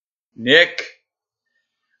Nick,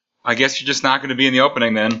 I guess you're just not going to be in the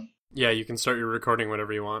opening then. Yeah, you can start your recording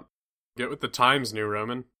whenever you want. Get with the times, new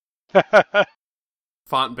Roman.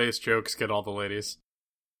 Font-based jokes get all the ladies.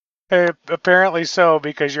 Apparently so,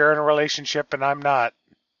 because you're in a relationship and I'm not.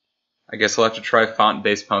 I guess I'll have to try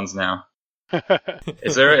font-based puns now.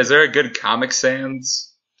 Is there a good Comic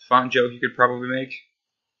Sans font joke you could probably make?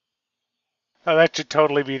 Oh, that should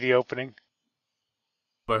totally be the opening.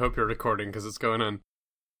 I hope you're recording, because it's going in.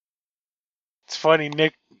 It's funny,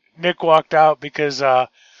 Nick walked out because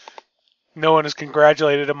no one has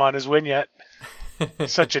congratulated him on his win yet.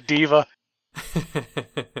 Such a diva.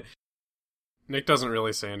 Nick doesn't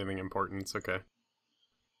really say anything important, it's okay.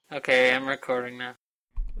 Okay, I'm recording now.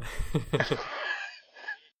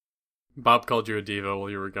 Bob called you a diva while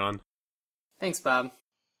you were gone. Thanks, Bob.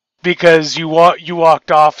 Because you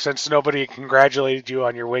walked off since nobody congratulated you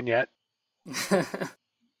on your win yet.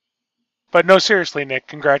 But no, seriously, Nick,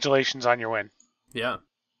 congratulations on your win. Yeah.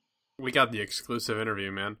 We got the exclusive interview,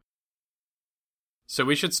 man. So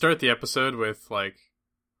we should start the episode with, like,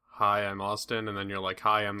 hi, I'm Austin, and then you're like,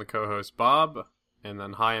 hi, I'm the co-host Bob, and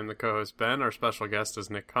then hi, I'm the co-host Ben. Our special guest is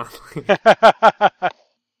Nick Conley.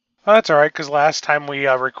 Well, that's alright, because last time we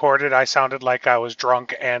recorded, I sounded like I was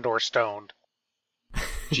drunk and or stoned.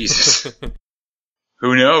 Jesus.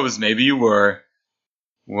 Who knows? Maybe you were.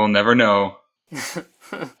 We'll never know.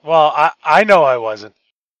 Well, I know I wasn't.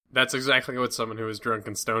 That's exactly what someone who is drunk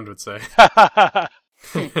and stoned would say.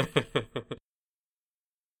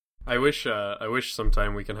 I wish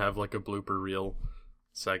sometime we can have like a blooper reel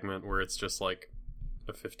segment where it's just like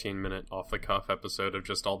a 15-minute off-the-cuff episode of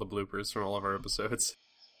just all the bloopers from all of our episodes.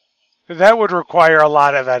 That would require a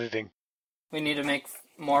lot of editing. We need to make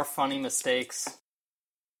more funny mistakes.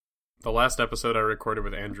 The last episode I recorded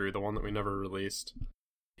with Andrew, the one that we never released,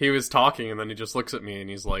 he was talking and then he just looks at me and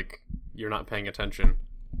he's like, "You're not paying attention."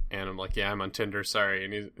 And I'm like, "Yeah, I'm on Tinder,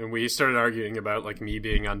 sorry." And we started arguing about like me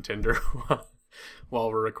being on Tinder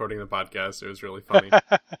while we're recording the podcast. It was really funny.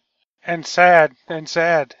 And sad.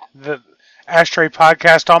 The Ashtray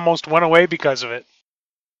podcast almost went away because of it.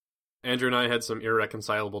 Andrew and I had some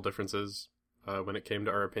irreconcilable differences when it came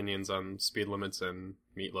to our opinions on speed limits and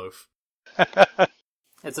meatloaf.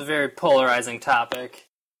 It's a very polarizing topic.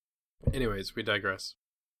 Anyways, we digress.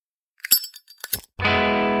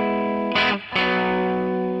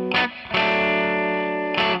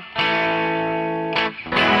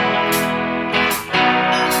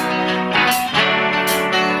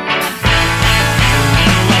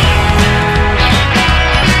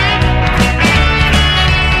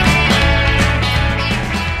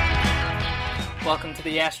 Welcome to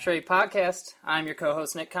the Ashtray Podcast. I'm your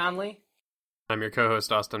co-host, Nick Conley. I'm your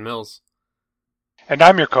co-host, Austin Mills. And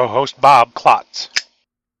I'm your co-host, Bob Klotz.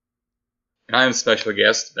 And I'm special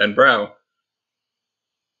guest, Ben Brow.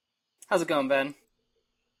 How's it going, Ben?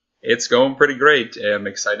 It's going pretty great. I'm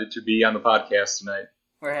excited to be on the podcast tonight.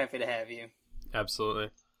 We're happy to have you.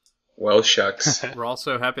 Absolutely. Well, shucks. We're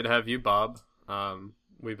also happy to have you, Bob.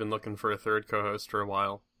 We've been looking for a third co-host for a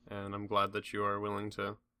while, and I'm glad that you are willing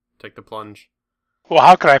to take the plunge. Well,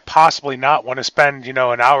 how could I possibly not want to spend, an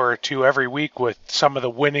hour or two every week with some of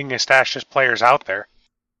the winningest Ashes players out there?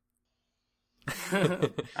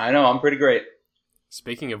 I know, I'm pretty great.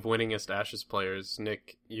 Speaking of winningest Ashes players,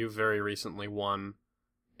 Nick, you very recently won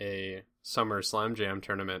a Summer Slam Jam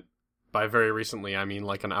tournament. By very recently, I mean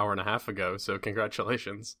like an hour and a half ago, so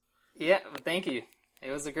congratulations. Yeah, thank you.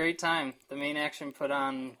 It was a great time. The main action put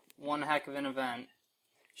on one heck of an event.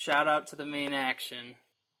 Shout out to the main action.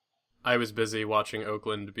 I was busy watching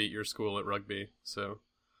Oakland beat your school at rugby, so...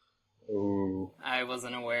 Ooh. I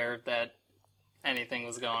wasn't aware that anything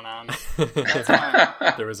was going on. That's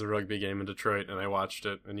fine. There was a rugby game in Detroit, and I watched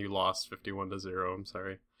it, and you lost 51-0. I'm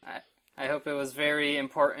sorry. I hope it was very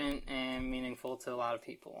important and meaningful to a lot of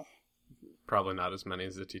people. Probably not as many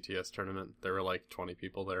as the TTS tournament. There were like 20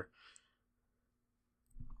 people there.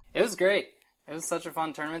 It was great. It was such a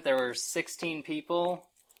fun tournament. There were 16 people.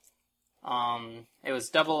 It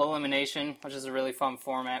was double elimination, which is a really fun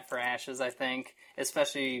format for Ashes, I think,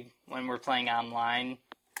 especially when we're playing online.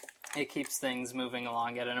 It keeps things moving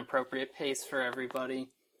along at an appropriate pace for everybody.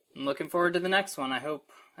 I'm looking forward to the next one. I hope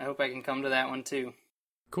I can come to that one too.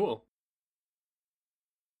 Cool.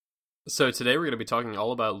 So today we're going to be talking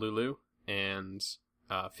all about Lulu and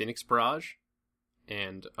Phoenix Barrage,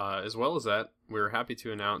 and as well as that, we're happy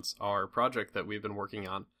to announce our project that we've been working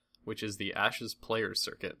on, which is the Ashes Players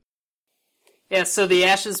Circuit. Yeah, so the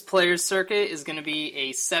Ashes Players Circuit is going to be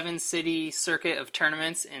a 7-city circuit of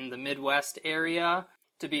tournaments in the Midwest area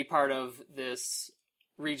to be part of this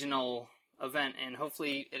regional event, and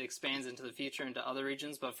hopefully it expands into the future into other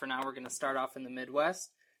regions, but for now we're going to start off in the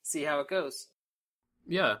Midwest. see how it goes.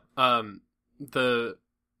 Yeah. The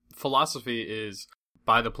philosophy is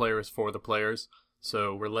by the players for the players.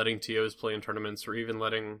 So we're letting TOs play in tournaments. We're even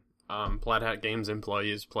letting Plaid Hat Games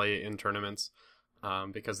employees play in tournaments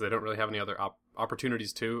because they don't really have any other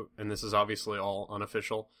opportunities to, and this is obviously all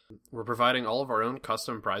unofficial. We're providing all of our own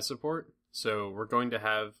custom prize support. So we're going to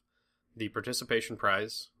have the participation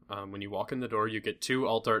prize. When you walk in the door, you get 2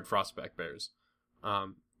 alt art Frostback Bears,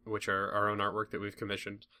 which are our own artwork that we've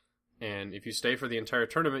commissioned. And if you stay for the entire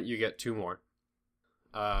tournament, you get 2 more.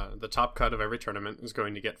 The top cut of every tournament is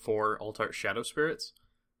going to get 4 alt art Shadow Spirits.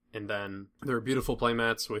 And then there are beautiful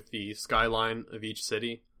playmats with the skyline of each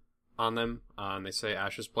city on them. And they say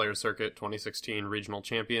Ashes Player Circuit 2016 Regional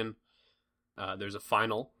Champion. There's a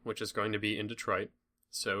final, which is going to be in Detroit.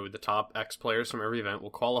 So the top X players from every event will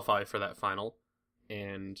qualify for that final.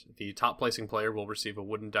 And the top placing player will receive a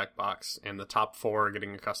wooden deck box. And the top 4 are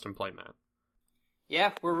getting a custom playmat.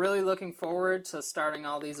 Yeah, we're really looking forward to starting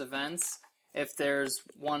all these events. If there's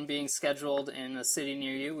one being scheduled in a city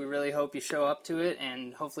near you, we really hope you show up to it,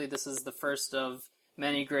 and hopefully this is the first of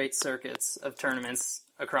many great circuits of tournaments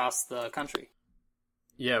across the country.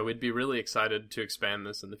 Yeah, we'd be really excited to expand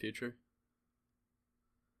this in the future.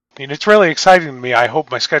 I mean, it's really exciting to me. I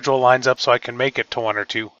hope my schedule lines up so I can make it to one or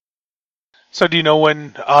two. So do you know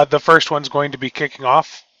when the first one's going to be kicking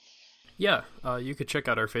off? Yeah, you could check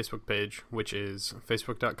out our Facebook page, which is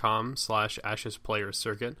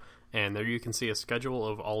facebook.com/AshesPlayerCircuit, and there you can see a schedule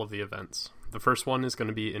of all of the events. The first one is going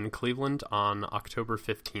to be in Cleveland on October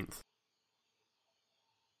 15th.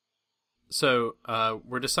 So,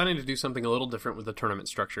 we're deciding to do something a little different with the tournament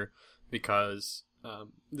structure, because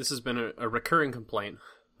this has been a recurring complaint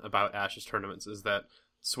about Ashes tournaments, is that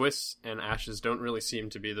Swiss and Ashes don't really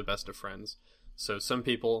seem to be the best of friends. So some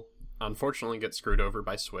people, unfortunately, get screwed over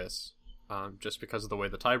by Swiss, just because of the way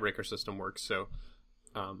the tiebreaker system works. So,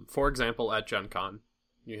 for example, at Gen Con,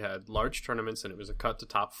 you had large tournaments and it was a cut to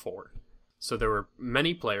top 4. So there were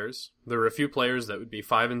many players. There were a few players that would be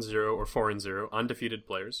 5-0 or 4-0, undefeated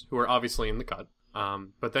players, who were obviously in the cut.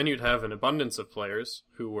 But then you'd have an abundance of players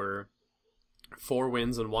who were 4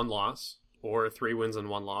 wins and 1 loss, or 3 wins and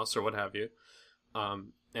 1 loss, or what have you.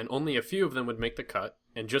 And only a few of them would make the cut,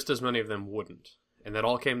 and just as many of them wouldn't. And that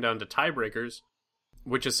all came down to tiebreakers,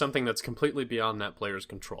 which is something that's completely beyond that player's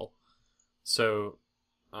control. So,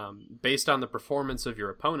 based on the performance of your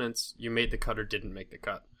opponents, you made the cut or didn't make the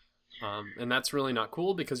cut. And that's really not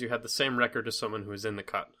cool because you had the same record as someone who is in the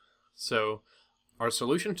cut. So, our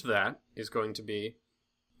solution to that is going to be,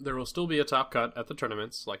 there will still be a top cut at the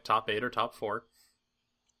tournaments, like top 8 or top 4.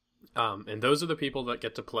 And those are the people that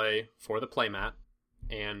get to play for the playmat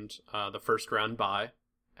and the first round bye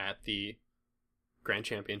at the Grand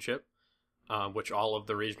Championship, which all of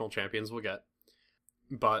the regional champions will get.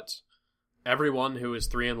 But everyone who is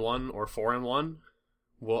 3-1 or 4-1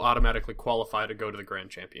 will automatically qualify to go to the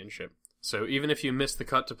Grand Championship. So even if you miss the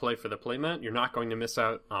cut to play for the playmat, you're not going to miss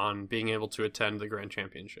out on being able to attend the Grand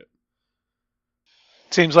Championship.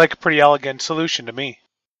 Seems like a pretty elegant solution to me.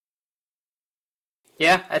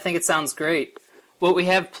 Yeah, I think it sounds great. What we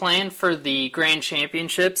have planned for the Grand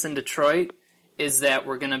Championships in Detroit is that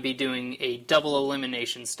we're going to be doing a double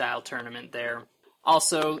elimination style tournament there.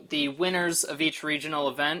 Also, the winners of each regional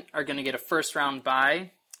event are going to get a first round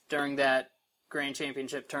bye during that Grand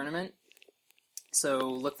Championship tournament. So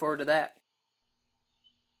look forward to that.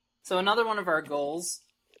 So another one of our goals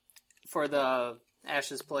for the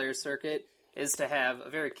Ashes Player Circuit is to have a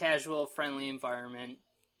very casual, friendly environment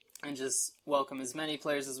and just welcome as many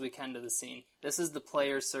players as we can to the scene. This is the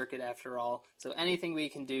player circuit after all, so anything we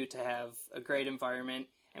can do to have a great environment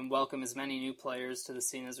and welcome as many new players to the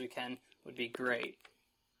scene as we can would be great.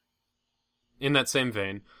 In that same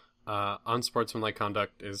vein, unsportsmanlike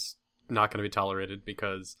conduct is not going to be tolerated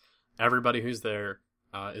because everybody who's there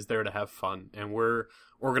is there to have fun, and we're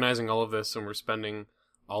organizing all of this and we're spending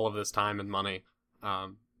all of this time and money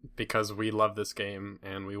because we love this game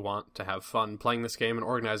and we want to have fun playing this game and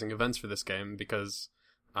organizing events for this game because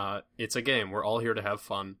it's a game. We're all here to have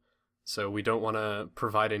fun, so we don't want to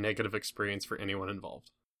provide a negative experience for anyone involved.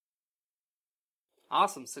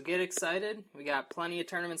 Awesome, so get excited. We got plenty of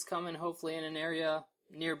tournaments coming, hopefully in an area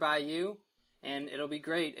nearby you, and it'll be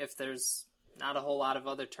great if there's not a whole lot of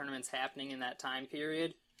other tournaments happening in that time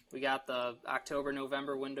period. We got the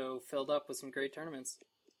October-November window filled up with some great tournaments.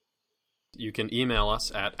 You can email us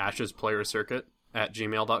at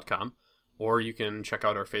ashesplayercircuit@gmail.com, or you can check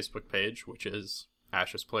out our Facebook page, which is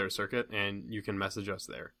Ashes Player Circuit, and you can message us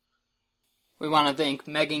there. We want to thank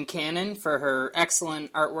Megan Cannon for her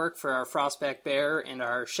excellent artwork for our Frostback Bear and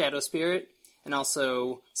our Shadow Spirit, and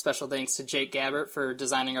also special thanks to Jake Gabbert for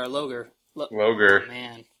designing our Loger. Loger. Oh,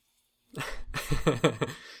 man.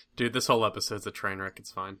 Dude, this whole episode's a train wreck.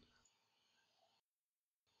 It's fine.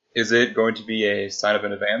 Is it going to be a sign up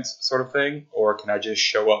in advance sort of thing, or can I just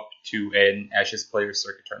show up to an Ashes Player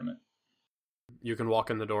Circuit tournament? You can walk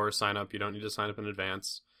in the door, sign up. You don't need to sign up in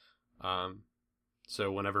advance.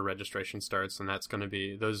 So whenever registration starts, and that's going to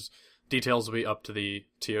be, those details will be up to the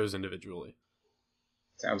TOs individually.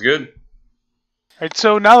 Sounds good. All right,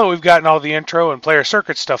 so now that we've gotten all the intro and player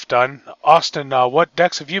circuit stuff done, Austin, what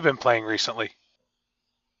decks have you been playing recently?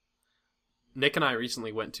 Nick and I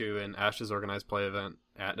recently went to an Ashes organized play event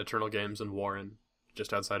at Eternal Games in Warren,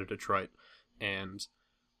 just outside of Detroit, and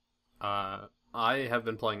I have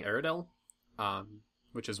been playing Aerodel,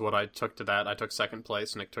 which is what I took to that. I took second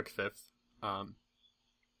place, Nick took fifth,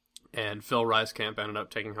 and Phil Reiskamp ended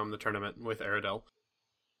up taking home the tournament with Aerodel.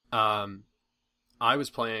 I was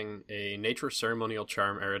playing a Nature Ceremonial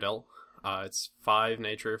Charm Aerodel. It's 5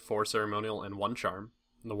 Nature, 4 Ceremonial, and 1 Charm.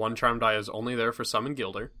 The 1 Charm die is only there for Summon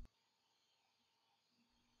Gilder.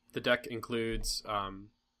 The deck includes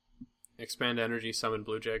Expand Energy, Summon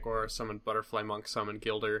Blue Jaguar, Summon Butterfly Monk, Summon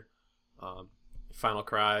Gilder, Final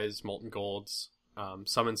Cries, Molten Golds,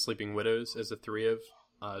 Summon Sleeping Widows as a 3 of,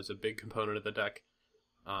 is a big component of the deck.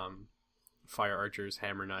 Fire Archers,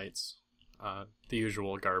 Hammer Knights, the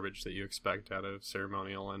usual garbage that you expect out of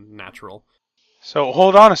Ceremonial and Natural. So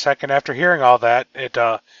hold on a second. After hearing all that, it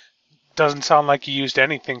doesn't sound like you used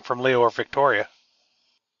anything from Leo or Victoria.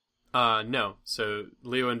 No. So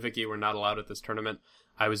Leo and Vicky were not allowed at this tournament.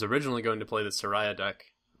 I was originally going to play the Soraya deck,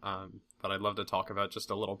 but I'd love to talk about just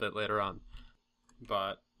a little bit later on.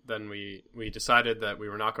 But then we decided that we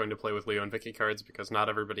were not going to play with Leo and Vicky cards because not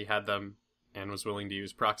everybody had them and was willing to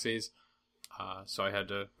use proxies. So I had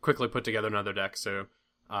to quickly put together another deck. So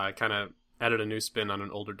I kind of added a new spin on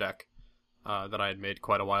an older deck that I had made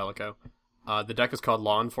quite a while ago. The deck is called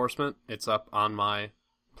Law Enforcement. It's up on my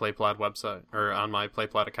PlayPlat website, or on my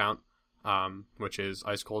PlayPlat account, which is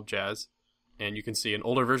Ice Cold Jazz, and you can see an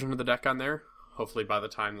older version of the deck on there. Hopefully by the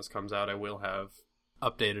time this comes out I will have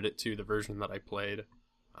updated it to the version that I played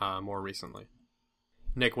more recently.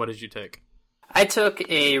 Nick, what did you take? I took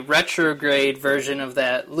a retrograde version of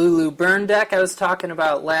that Lulu burn deck I was talking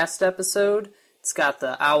about last episode. It's got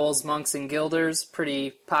the Owls, Monks, and Guilders,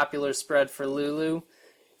 pretty popular spread for Lulu.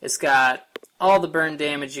 It's got all the burn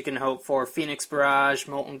damage you can hope for: Phoenix Barrage,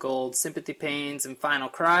 Molten Gold, Sympathy Pains, and Final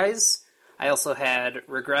Cries. I also had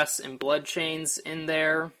Regress and Blood Chains in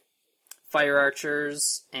there, Fire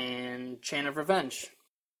Archers, and Chant of Revenge.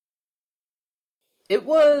 It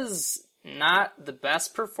was not the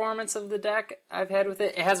best performance of the deck I've had with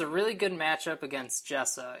it. It has a really good matchup against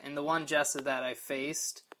Jessa, and the one Jessa that I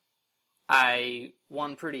faced, I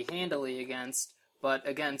won pretty handily against. But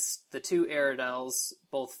against the 2 Aerodels,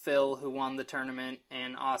 both Phil, who won the tournament,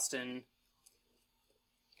 and Austin,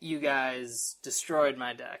 you guys destroyed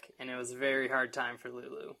my deck, and it was a very hard time for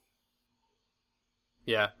Lulu.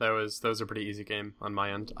 Yeah, that was a pretty easy game on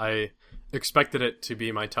my end. I expected it to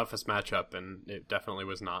be my toughest matchup, and it definitely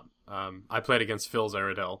was not. I played against Phil's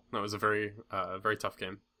Aerodel. That was a very tough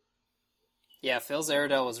game. Yeah, Phil's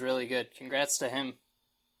Aerodel was really good. Congrats to him.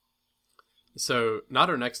 So, not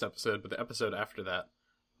our next episode, but the episode after that,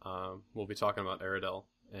 we'll be talking about Aerodel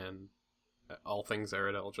and all things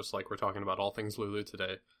Aerodel, just like we're talking about all things Lulu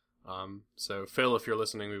today. So, Phil, if you're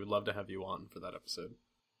listening, we would love to have you on for that episode.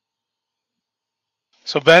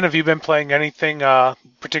 So, Ben, have you been playing anything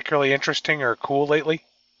particularly interesting or cool lately?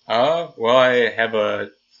 Well, I have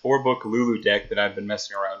a 4-book Lulu deck that I've been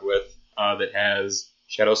messing around with that has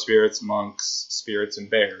Shadow Spirits, Monks, Spirits, and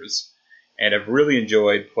Bears. And I've really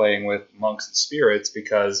enjoyed playing with Monks and Spirits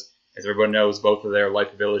because, as everyone knows, both of their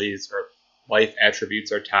life abilities or life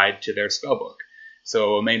attributes are tied to their spellbook.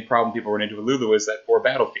 So a main problem people run into with Lulu is that poor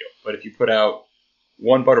battlefield. But if you put out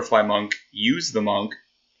 1 Butterfly Monk, use the Monk,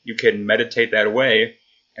 you can meditate that away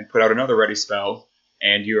and put out another ready spell,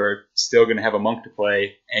 and you're still going to have a Monk to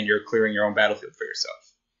play, and you're clearing your own battlefield for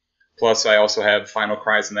yourself. Plus, I also have Final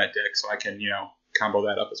Cries in that deck, so I can, combo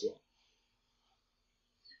that up as well.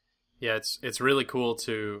 Yeah, it's really cool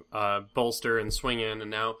to bolster and swing in, and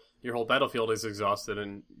now your whole battlefield is exhausted,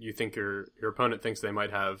 and you think your opponent thinks they might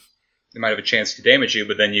have a chance to damage you,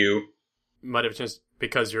 but then you might have a chance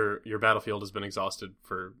because your battlefield has been exhausted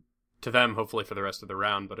to them, hopefully for the rest of the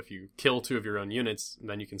round. But if you kill 2 of your own units,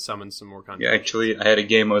 then you can summon some more content. Yeah, actually, I had a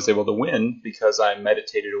game I was able to win because I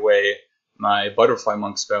meditated away my Butterfly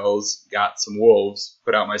Monk spells, got some wolves,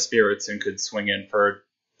 put out my spirits, and could swing in for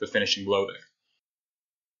the finishing blow there.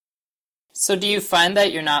 So do you find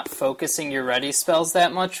that you're not focusing your ready spells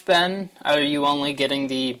that much, Ben? Are you only getting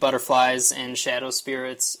the Butterflies and Shadow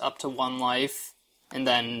Spirits up to 1 life, and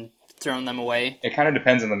then thrown them away? It kind of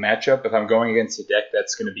depends on the matchup. If I'm going against a deck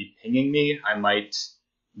that's going to be pinging me, I might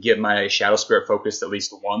get my Shadow Spirit focused at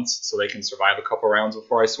least once so they can survive a couple rounds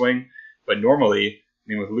before I swing. But normally, I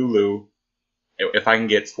mean, with Lulu, if I can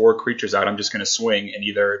get 4 creatures out, I'm just going to swing and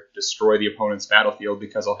either destroy the opponent's battlefield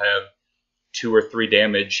because I'll have 2 or 3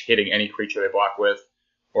 damage hitting any creature they block with,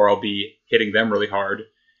 or I'll be hitting them really hard.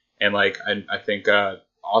 And like I think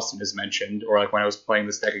Austin has mentioned, or like when I was playing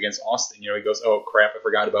this deck against Austin, he goes, "Oh crap, I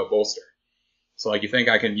forgot about Bolster." So like you think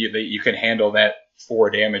you can handle that 4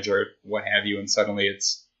 damage or what have you, and suddenly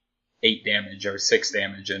it's 8 damage or 6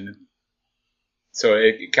 damage, and so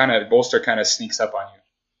Bolster kind of sneaks up on you.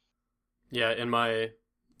 Yeah, in my,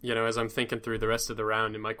 as I'm thinking through the rest of the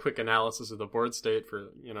round, in my quick analysis of the board state for,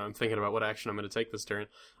 I'm thinking about what action I'm going to take this turn,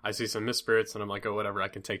 I see some Misspirits, and I'm like, oh, whatever, I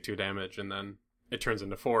can take 2 damage, and then it turns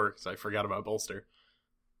into 4, because I forgot about Bolster.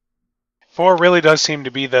 4 really does seem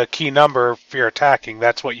to be the key number if you're attacking.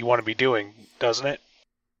 That's what you want to be doing, doesn't it?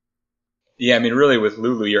 Yeah, I mean, really, with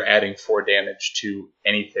Lulu, you're adding 4 damage to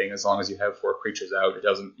anything as long as you have 4 creatures out. It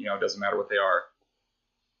doesn't matter what they are.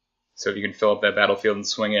 So if you can fill up that battlefield and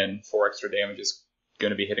swing in, 4 extra damage is going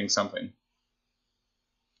to be hitting something.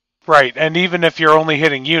 Right, and even if you're only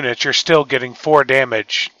hitting units, you're still getting 4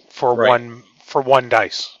 damage for one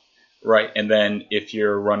dice. Right, and then if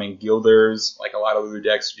you're running Gilders, like a lot of Lulu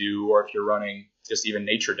decks do, or if you're running just even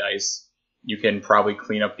Nature dice, you can probably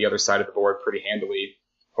clean up the other side of the board pretty handily,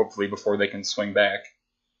 hopefully before they can swing back.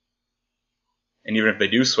 And even if they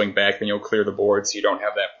do swing back, then you'll clear the board so you don't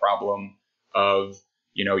have that problem of,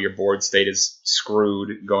 your board state is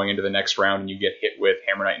screwed going into the next round and you get hit with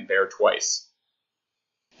Hammer Knight and Bear twice.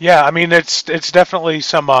 Yeah, I mean, it's definitely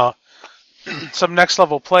some next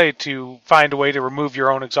level play to find a way to remove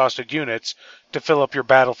your own exhausted units to fill up your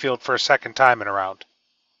battlefield for a second time in a round.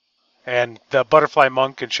 And the Butterfly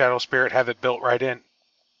Monk and Shadow Spirit have it built right in.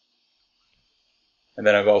 And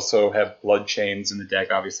then I've also have Blood Chains in the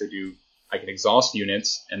deck. Obviously, I can exhaust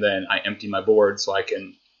units, and then I empty my board so I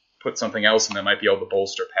can put something else, and I might be able to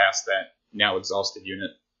bolster past that now exhausted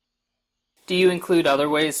unit. Do you include other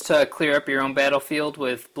ways to clear up your own battlefield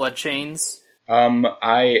with Blood Chains?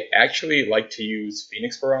 I actually like to use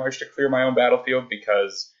Phoenix Barrage to clear my own battlefield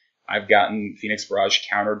because I've gotten Phoenix Barrage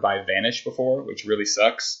countered by Vanish before, which really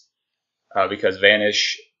sucks. Because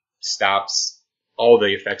Vanish stops all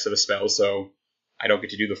the effects of the spell, so I don't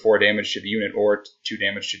get to do the 4 damage to the unit or 2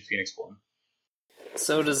 damage to the Phoenix Form.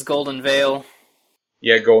 So does Golden Veil.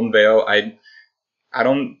 Yeah, Golden Veil. I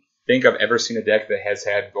don't think I've ever seen a deck that has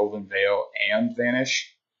had Golden Veil and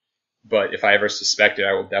Vanish, but if I ever suspect it,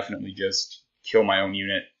 I will definitely just kill my own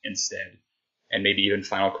unit instead, and maybe even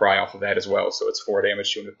Final Cry off of that as well, so it's 4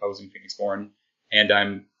 damage to an opposing Phoenixborn, and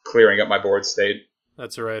I'm clearing up my board state.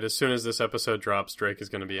 That's right. As soon as this episode drops, Drake is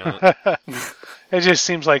going to be on it. It just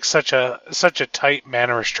seems like such a tight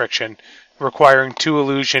mana restriction, requiring 2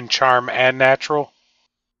 illusion, charm, and natural.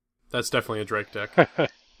 That's definitely a Drake deck.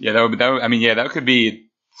 Yeah, that could be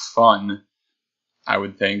fun. I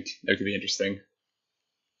would think that could be interesting.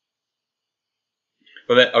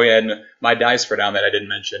 But and my dice for down that I didn't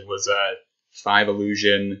mention was 5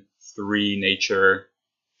 illusion, 3 nature,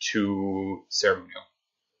 2 ceremonial.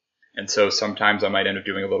 And so sometimes I might end up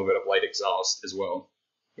doing a little bit of light exhaust as well,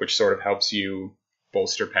 which sort of helps you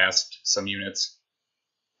bolster past some units,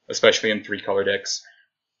 especially in 3-color decks.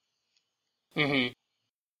 Mm-hmm.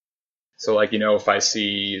 So, if I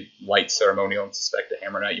see light ceremonial and suspect a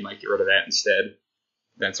Hammer Knight, you might get rid of that instead.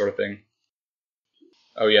 That sort of thing.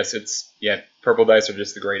 Oh, yes, purple dice are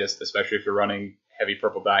just the greatest, especially if you're running heavy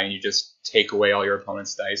purple die and you just take away all your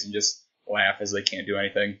opponent's dice and just laugh as they can't do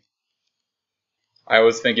anything. I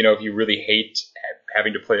always think, if you really hate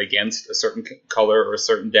having to play against a certain color or a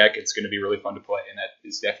certain deck, it's going to be really fun to play, and that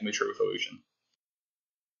is definitely true with Illusion.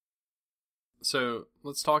 So,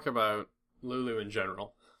 let's talk about Lulu in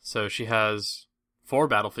general. So, she has 4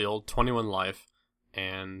 battlefield, 21 life,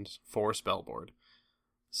 and 4 spellboard.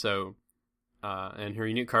 So, and her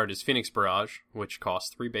unique card is Phoenix Barrage, which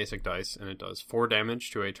costs 3 basic dice, and it does 4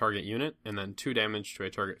 damage to a target unit, and then 2 damage to a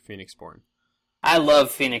target Phoenixborn. I love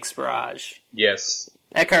Phoenix Barrage. Yes.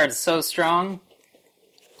 That card is so strong.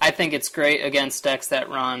 I think it's great against decks that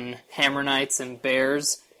run Hammer Knights and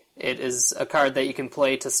Bears. It is a card that you can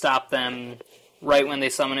play to stop them right when they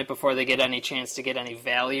summon it before they get any chance to get any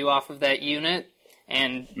value off of that unit.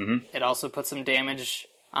 And It also puts some damage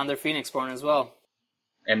on their Phoenixborn as well.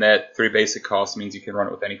 And that 3 basic cost means you can run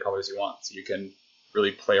it with any colors you want. So you can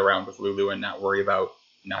really play around with Lulu and not worry about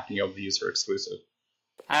not being able to use her exclusive.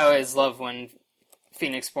 I always love when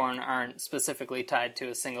Phoenixborn aren't specifically tied to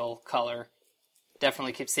a single color.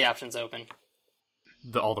 Definitely keeps the options open.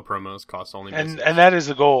 all the promos cost only And basics. that is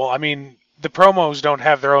the goal. I mean, the promos don't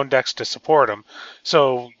have their own decks to support them,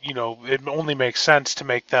 so it only makes sense to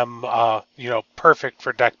make them perfect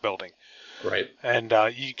for deck building. Right. And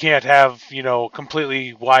you can't have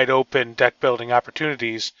completely wide open deck building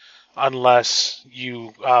opportunities unless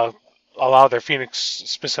you allow their Phoenix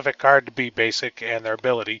specific card to be basic and their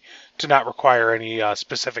ability to not require any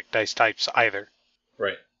specific dice types either.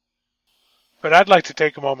 Right. But I'd like to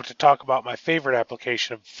take a moment to talk about my favorite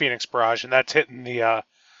application of Phoenix Barrage, and that's hitting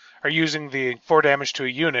or using the 4 damage to a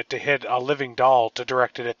unit to hit a living doll to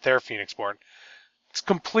direct it at their Phoenixborn. It's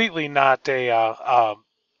completely not a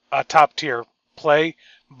top tier play,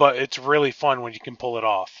 but it's really fun when you can pull it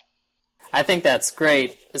off. I think that's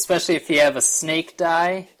great, especially if you have a snake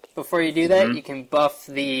die. Before you do that, you can buff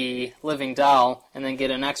the living doll and then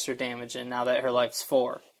get an extra damage in now that her life's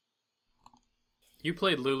 4. You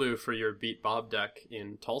played Lulu for your Beat Bob deck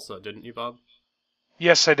in Tulsa, didn't you, Bob?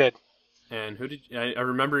 Yes, I did. And who did I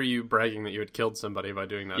remember you bragging that you had killed somebody by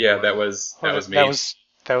doing that. Yeah, that was me.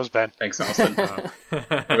 That was Ben. Thanks, Austin.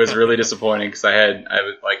 It was really disappointing because I had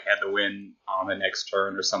the win on the next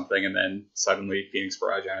turn or something, and then suddenly Phoenix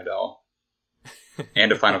Barrage on a doll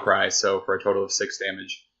and a Final Cry, so for a total of 6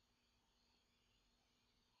 damage.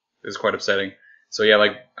 It was quite upsetting. So yeah,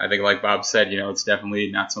 I think like Bob said, it's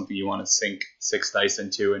definitely not something you want to sink 6 dice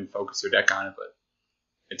into and focus your deck on it, but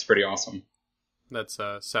it's pretty awesome. That's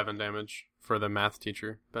 7 damage for the math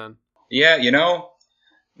teacher, Ben. Yeah,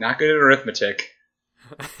 not good at arithmetic.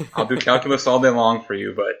 I'll do calculus all day long for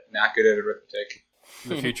you, but not good at arithmetic.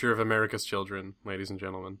 The future of America's children, ladies and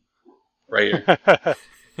gentlemen. Right here.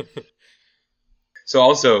 So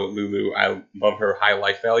also, Lulu, I love her high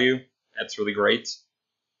life value. That's really great.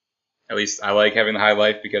 At least I like having the high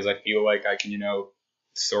life because I feel like I can,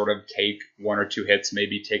 sort of take 1 or 2 hits,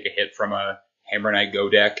 maybe take a hit from a Hammer Knight Go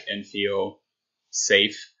deck and feel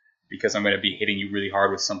safe because I'm going to be hitting you really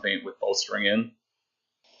hard with something with bolstering in.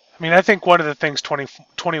 I mean, I think one of the things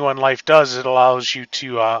 21 Life does is it allows you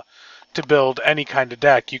to build any kind of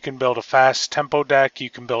deck. You can build a fast tempo deck, you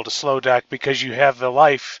can build a slow deck because you have the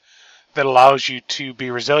life that allows you to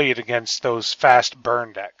be resilient against those fast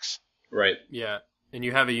burn decks. Right. Yeah, and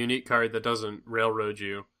you have a unique card that doesn't railroad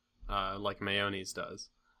you like Mayones does.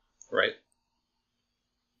 Right.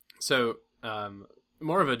 So,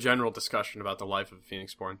 more of a general discussion about the life of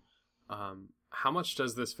Phoenixborn. How much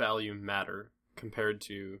does this value matter compared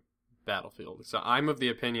to Battlefield? So I'm of the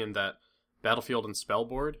opinion that Battlefield and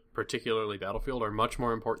Spellboard, particularly Battlefield, are much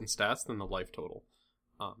more important stats than the life total.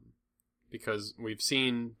 Because we've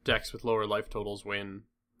seen decks with lower life totals win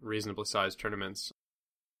reasonably sized tournaments.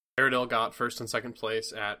 Aerodel got first and second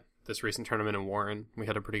place at this recent tournament in Warren. We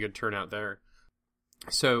had a pretty good turnout there.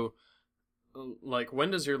 So,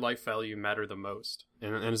 when does your life value matter the most?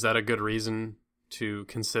 And is that a good reason to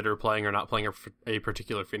consider playing or not playing a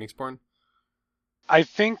particular Phoenixborn? I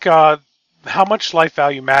think how much life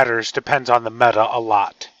value matters depends on the meta a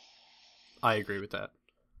lot. I agree with that.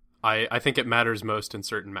 I think it matters most in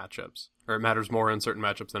certain matchups. Or it matters more in certain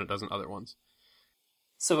matchups than it does in other ones.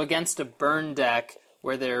 So against a burn deck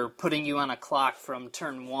where they're putting you on a clock from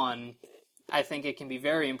turn 1, I think it can be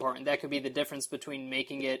very important. That could be the difference between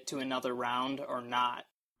making it to another round or not.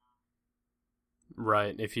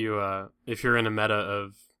 Right. If you're in a meta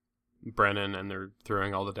of Brennan and they're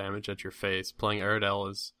throwing all the damage at your face, playing Aerodel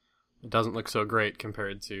it doesn't look so great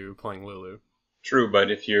compared to playing Lulu. True,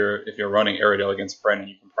 but if you're running Aerodel against Brennan,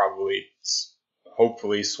 you can probably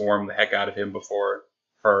hopefully swarm the heck out of him before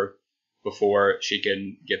she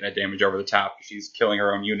can get that damage over the top. If she's killing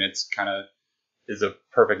her own units, kind of is a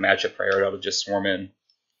perfect matchup for Aerodel to just swarm in.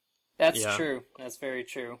 That's true. That's very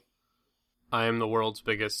true. I am the world's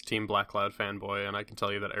biggest Team Black Cloud fanboy, and I can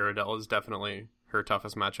tell you that Aerodel is definitely her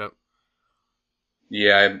toughest matchup.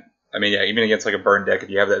 Yeah, even against a burn deck, if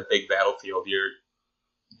you have that big battlefield,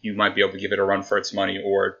 you might be able to give it a run for its money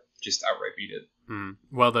or just outright beat it.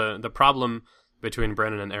 Well, the problem between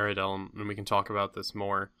Brennan and Aerodel, and we can talk about this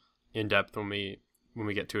more in depth when we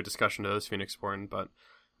get to a discussion of those Phoenixborn, but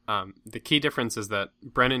the key difference is that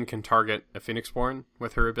Brennan can target a Phoenixborn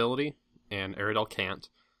with her ability, and Aerodel can't.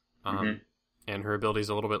 And her ability is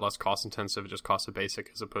a little bit less cost intensive; it just costs a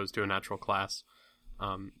basic as opposed to a natural class.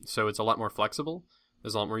 So it's a lot more flexible.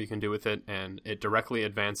 There's a lot more you can do with it, and it directly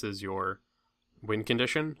advances your win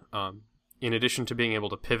condition, in addition to being able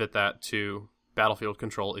to pivot that to battlefield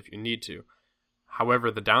control if you need to. However,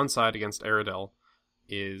 the downside against Aerodel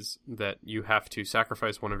is that you have to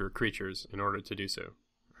sacrifice one of your creatures in order to do so.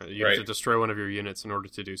 You have to destroy one of your units in order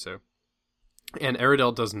to do so. And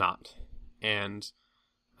Aerodel does not. And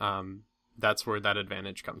that's where that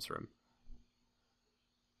advantage comes from.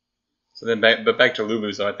 So then back to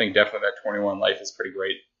Lulu's, though, I think definitely that 21 life is pretty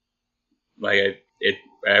great. Like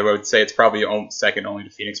I would say it's probably second only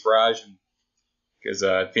to Phoenix Barrage, because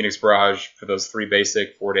Phoenix Barrage, for those 3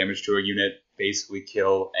 basic, 4 damage to a unit, basically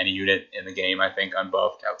kill any unit in the game, I think,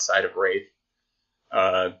 unbuffed outside of Wraith.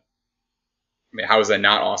 I mean, how is that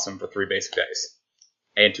not awesome for 3 basic dice?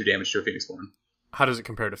 And 2 damage to a Phoenix Born. How does it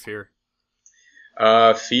compare to Fear?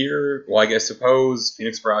 Fear, well, I suppose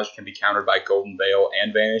Phoenix Barrage can be countered by Golden Veil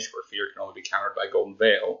and Vanish, where Fear can only be countered by Golden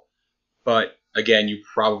Veil. But, again, you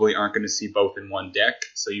probably aren't going to see both in one deck,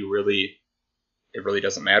 so it really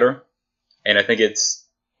doesn't matter. And I think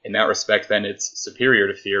in that respect, then it's superior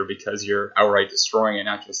to Fear, because you're outright destroying it,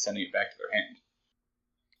 not just sending it back to their hand.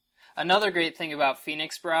 Another great thing about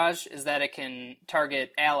Phoenix Barrage is that it can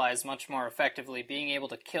target allies much more effectively. Being able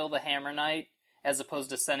to kill the Hammer Knight, as opposed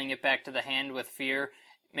to sending it back to the hand with Fear,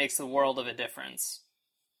 makes the world of a difference.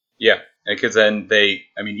 Yeah, because then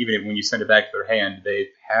even when you send it back to their hand, they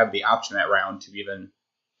have the option that round to even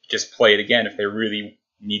just play it again if they really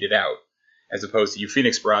need it out. As opposed to you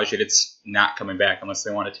Phoenix Barrage it, it's not coming back unless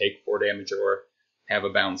they want to take 4 damage or have a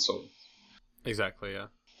bound soul. Exactly, yeah.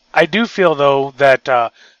 I do feel, though,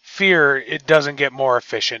 that Fear, it doesn't get more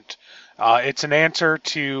efficient. It's an answer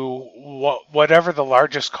to whatever the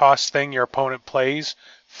largest cost thing your opponent plays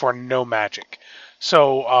for no magic.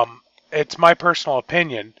 So it's my personal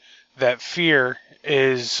opinion that Fear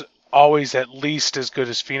is always at least as good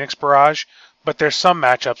as Phoenix Barrage, but there's some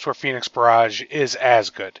matchups where Phoenix Barrage is as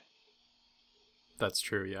good. That's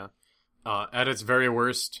true, yeah. At its very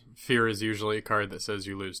worst, Fear is usually a card that says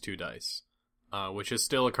you lose 2 dice, which is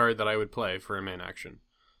still a card that I would play for a main action.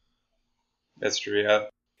 That's true, yeah.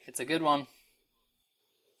 It's a good one.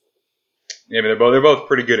 Yeah, but they're both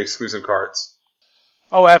pretty good exclusive cards.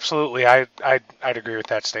 Oh, absolutely. I'd agree with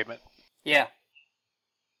that statement. Yeah.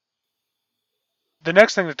 The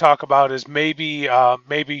next thing to talk about is maybe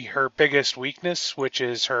her biggest weakness, which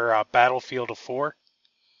is her battlefield of 4.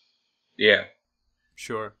 Yeah.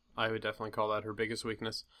 Sure, I would definitely call that her biggest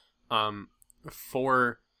weakness.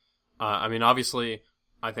 4, obviously,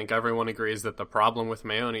 I think everyone agrees that the problem with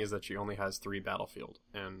Mayoni is that she only has 3 battlefield,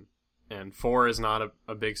 and 4 is not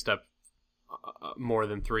a big step more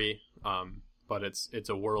than 3, but it's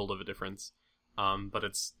a world of a difference. But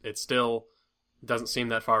it still doesn't seem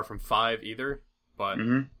that far from 5 either. But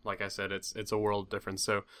like I said, it's a world difference.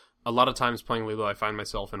 So a lot of times playing Lulu, I find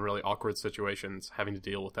myself in really awkward situations having to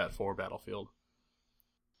deal with that 4 battlefield.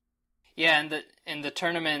 Yeah, and in the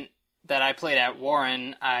tournament that I played at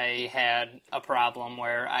Warren, I had a problem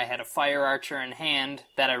where I had a Fire Archer in hand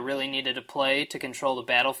that I really needed to play to control the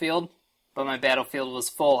battlefield, but my battlefield was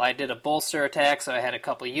full. I did a bolster attack, so I had a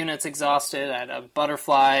couple units exhausted. I had a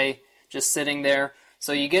Butterfly just sitting there.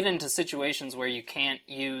 So you get into situations where you can't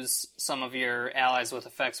use some of your allies with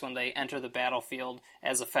effects when they enter the battlefield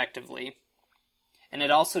as effectively. And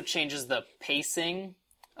it also changes the pacing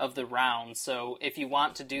of the round. So if you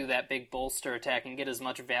want to do that big bolster attack and get as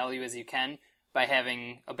much value as you can by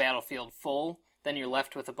having a battlefield full, then you're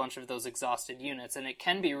left with a bunch of those exhausted units. And it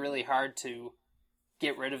can be really hard to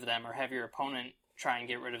get rid of them or have your opponent try and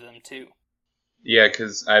get rid of them too. Yeah,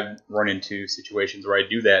 because I've run into situations where I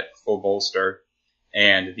do that full bolster,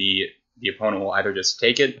 and the opponent will either just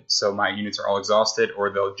take it, so my units are all exhausted, or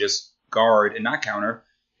they'll just guard and not counter,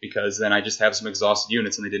 because then I just have some exhausted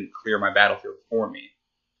units and they didn't clear my battlefield for me.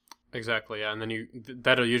 Exactly, yeah, and then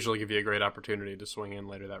that'll usually give you a great opportunity to swing in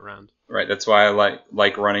later that round. Right, that's why I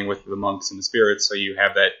like running with the monks and the spirits, so you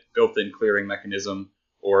have that built-in clearing mechanism,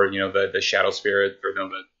 or the shadow spirit, or the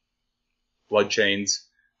blood chains,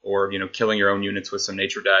 or killing your own units with some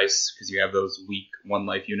nature dice, because you have those weak 1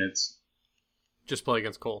 life units. Just play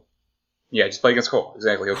against Cole. Yeah, just play against Cole.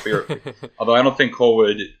 Exactly, he'll clear it. Although I don't think Cole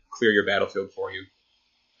would clear your battlefield for you.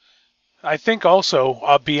 I think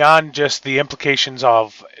also, beyond just the implications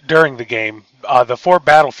of during the game, the 4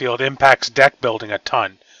 battlefield impacts deck building a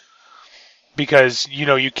ton. Because,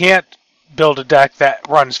 you can't build a deck that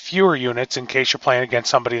runs fewer units in case you're playing against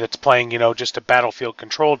somebody that's playing, just a battlefield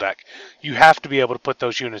control deck. You have to be able to put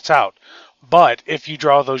those units out. But if you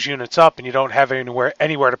draw those units up and you don't have anywhere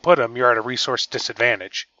to put them, you're at a resource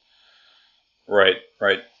disadvantage. Right.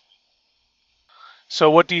 So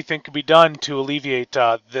what do you think could be done to alleviate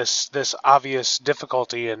this obvious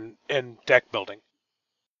difficulty in deck building?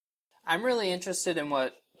 I'm really interested in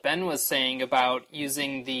what Ben was saying about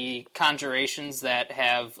using the conjurations that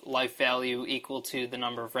have life value equal to the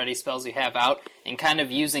number of ready spells you have out, and kind of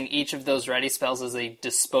using each of those ready spells as a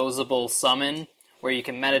disposable summon, where you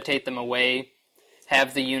can meditate them away,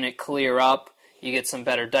 have the unit clear up, you get some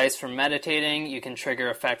better dice from meditating, you can trigger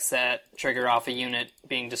effects that trigger off a unit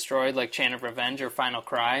being destroyed, like Chant of Revenge or Final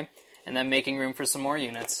Cry, and then making room for some more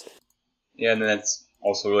units. Yeah, and then that's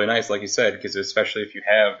also really nice, like you said, because especially if you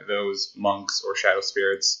have those monks or shadow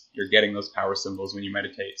spirits, you're getting those power symbols when you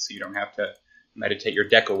meditate, so you don't have to meditate your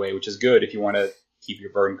deck away, which is good if you want to keep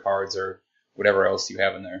your burn cards or whatever else you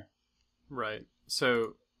have in there. Right.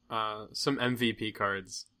 So, some MVP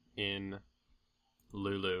cards in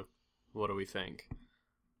Lulu. What do we think?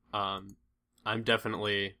 I'm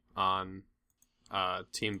definitely on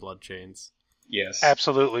Team Bloodchains. Yes.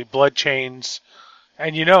 Absolutely. Blood Chains.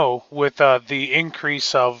 And with the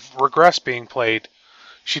increase of Regress being played,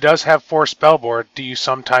 she does have 4 spellboard. Do you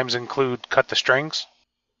sometimes include Cut the Strings?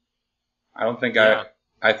 I don't think Yeah.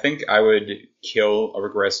 I think I would kill a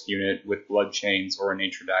regressed unit with Blood Chains or a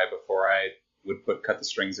Nature Die before I would put Cut the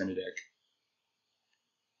Strings in a deck.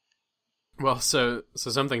 Well, so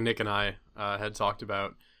something Nick and I had talked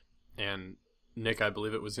about, and Nick, I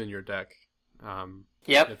believe it was in your deck.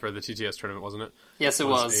 Yep. For the TTS tournament, wasn't it? Yes, it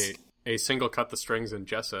was. A single Cut the Strings in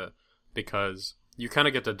Jessa, because you kind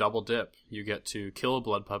of get to double dip. You get to kill a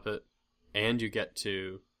Blood Puppet, and you get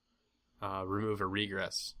to remove a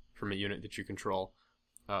Regress from a unit that you control.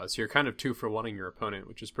 So you're kind of 2-for-1ing your opponent,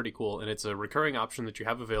 which is pretty cool. And it's a recurring option that you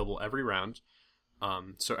have available every round.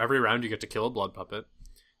 So every round you get to kill a Blood Puppet,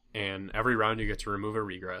 and every round you get to remove a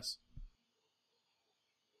Regress.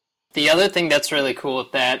 The other thing that's really cool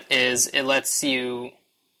with that is it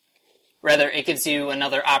gives you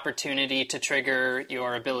another opportunity to trigger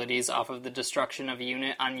your abilities off of the destruction of a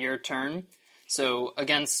unit on your turn. So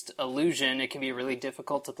against Illusion, it can be really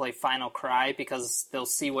difficult to play Final Cry because they'll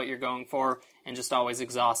see what you're going for and just always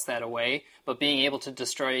exhaust that away. But being able to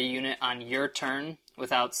destroy a unit on your turn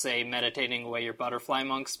without, say, meditating away your Butterfly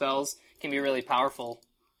Monk spells can be really powerful.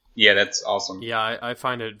 Yeah, that's awesome. Yeah, I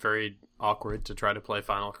find it very awkward to try to play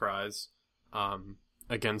Final Cries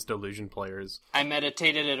against Illusion players. I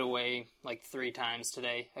meditated it away like 3 times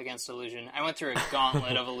today against Illusion. I went through a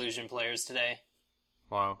gauntlet of Illusion players today.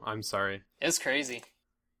 Wow, I'm sorry. It was crazy.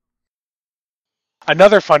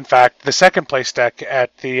 Another fun fact, the second place deck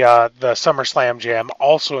at the Summer Slam Jam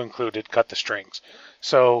also included Cut the Strings.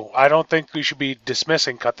 So I don't think we should be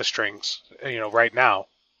dismissing Cut the Strings, right now.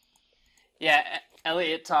 Yeah,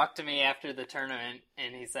 Elliot talked to me after the tournament,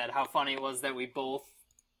 and he said how funny it was that we both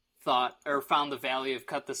found the value of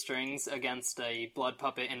Cut the Strings against a Blood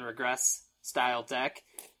Puppet and Regress style deck.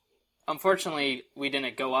 Unfortunately, we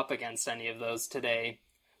didn't go up against any of those today,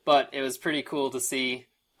 but it was pretty cool to see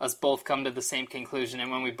us both come to the same conclusion, and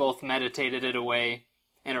when we both meditated it away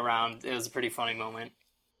in a round, it was a pretty funny moment.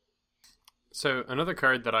 So another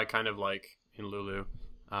card that I kind of like in Lulu,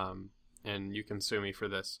 and you can sue me for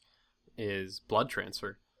this, is Blood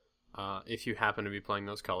Transfer, if you happen to be playing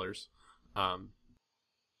those colors.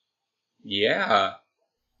 Yeah.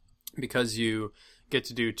 Because you get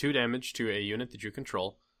to do 2 damage to a unit that you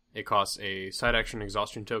control. It costs a side action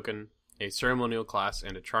exhaustion token, a ceremonial class,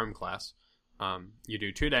 and a charm class. You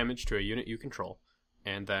do 2 damage to a unit you control,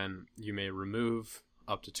 and then you may remove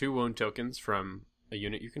up to 2 wound tokens from a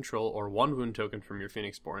unit you control, or 1 wound token from your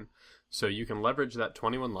Phoenixborn. So you can leverage that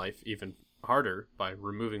 21 life even harder by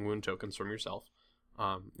removing wound tokens from yourself,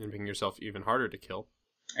 and making yourself even harder to kill.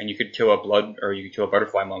 And you could kill a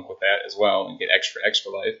Butterfly Monk with that as well and get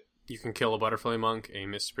extra life. You can kill a Butterfly Monk, a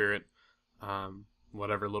Mist Spirit,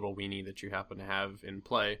 whatever little weenie that you happen to have in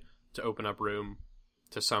play to open up room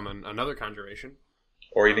to summon another Conjuration.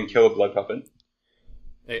 Or even kill a Blood Puppet.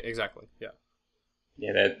 Exactly, yeah.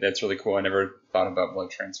 Yeah, that's really cool. I never thought about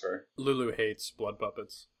Blood Transfer. Lulu hates Blood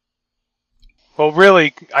Puppets. Well,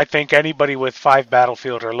 really, I think anybody with 5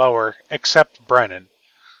 battlefield or lower, except Brennan,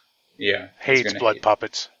 hates Blood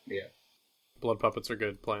Puppets. Yeah. Blood Puppets are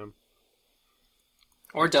good. Play them.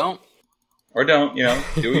 Or don't. Or don't,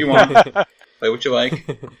 do what you want. Play what you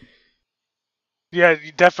like. Yeah,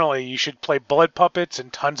 definitely. You should play Blood Puppets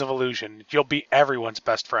and tons of Illusion. You'll be everyone's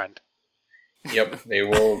best friend. Yep, they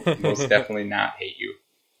will most definitely not hate you.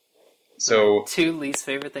 So 2 least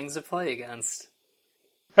favorite things to play against.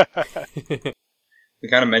 we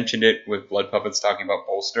kind of mentioned it with Blood Puppets talking about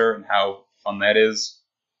Bolster and how fun that is.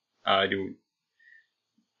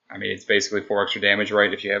 It's basically 4 extra damage,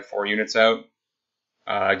 right? If you have 4 units out.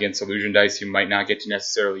 Against Illusion dice, you might not get to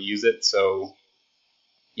necessarily use it, so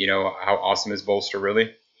how awesome is Bolster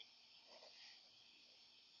really?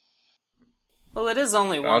 Well, it is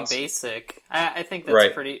only 1 basic. I think that's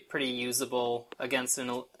right. pretty usable against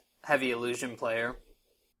a heavy Illusion player.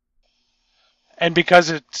 And because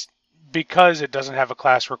it doesn't have a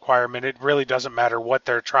class requirement, it really doesn't matter what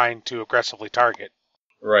they're trying to aggressively target.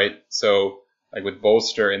 Right. So, like with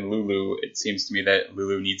Bolster and Lulu, it seems to me that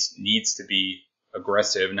Lulu needs to be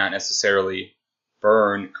aggressive, not necessarily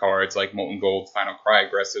burn cards like Molten Gold, Final Cry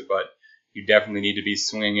aggressive, but you definitely need to be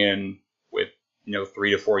swinging in with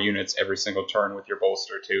 3 to 4 units every single turn with your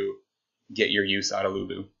bolster to get your use out of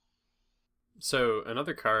Lulu. So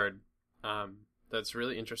another card that's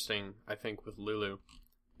really interesting, I think, with Lulu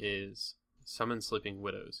is Summon Sleeping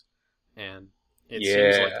Widows. And it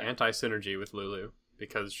seems like anti-synergy with Lulu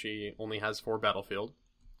because she only has 4 battlefield.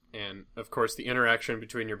 And, of course, the interaction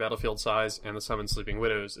between your battlefield size and the Summon Sleeping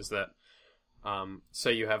Widows is that,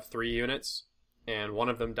 say you have 3 units, and one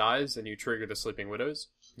of them dies, and you trigger the Sleeping Widows,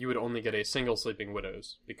 you would only get a single Sleeping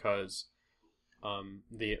Widows, because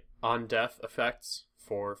the on-death effects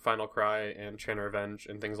for Final Cry and Channel Revenge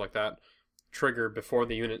and things like that trigger before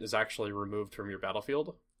the unit is actually removed from your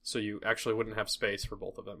battlefield, so you actually wouldn't have space for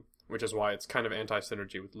both of them, which is why it's kind of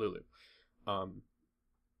anti-synergy with Lulu.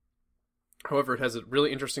 However, it has a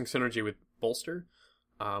really interesting synergy with Bolster,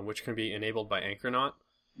 which can be enabled by Anchornaut.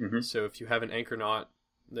 Mm-hmm. So if you have an Anchornaut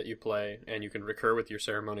that you play, and you can recur with your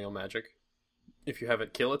ceremonial magic, if you have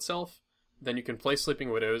it kill itself, then you can play Sleeping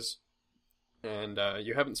Widows, and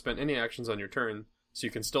you haven't spent any actions on your turn, so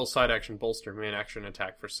you can still side action Bolster, main action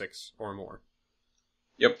attack for 6 or more.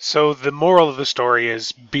 Yep. So the moral of the story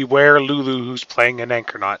is beware Lulu who's playing an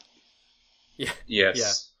Anchornaut. Yeah. Yes.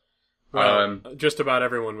 Yeah. Well, just about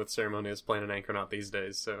everyone with ceremony is playing an Anchornaut these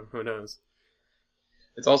days, so who knows?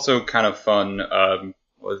 It's also kind of fun.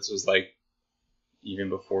 Well, this was like even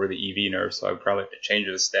before the EV nerf, so I would probably have to change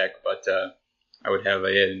this deck, but I would have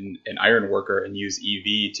an Iron Worker and use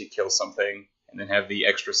EV to kill something, and then have the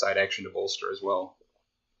extra side action to bolster as well.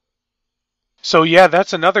 So yeah,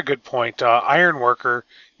 that's another good point. Iron Worker,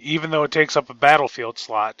 even though it takes up a battlefield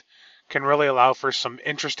slot, can really allow for some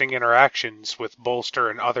interesting interactions with bolster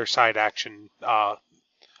and other side action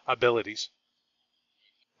abilities.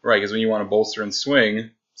 Right, because when you want to bolster and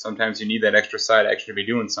swing, sometimes you need that extra side action to be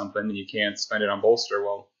doing something, and you can't spend it on bolster.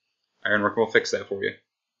 Well, Iron Worker will fix that for you.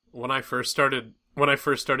 When I first started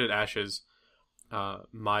Ashes,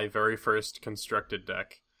 my very first constructed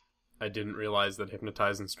deck, I didn't realize that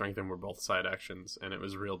Hypnotize and Strengthen were both side actions, and it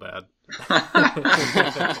was real bad.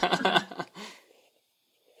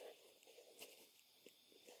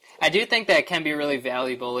 I do think that can be really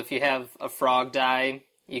valuable. If you have a frog die,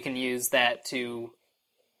 you can use that to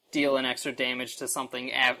deal an extra damage to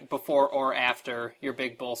something before or after your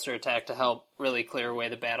big bolster attack to help really clear away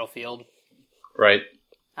the battlefield. Right.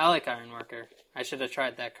 I like Ironworker. I should have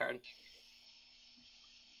tried that card.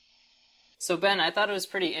 So Ben, I thought it was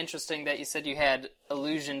pretty interesting that you said you had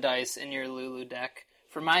illusion dice in your Lulu deck.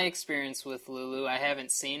 From my experience with Lulu, I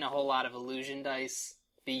haven't seen a whole lot of illusion dice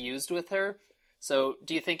be used with her. So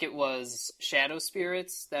do you think it was Shadow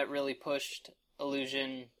Spirits that really pushed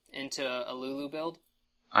illusion into a Lulu build?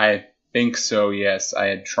 I think so, yes. I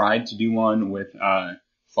had tried to do one with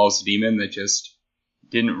False Demon that just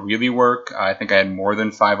didn't really work. I think I had more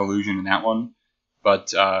than 5 illusion in that one. But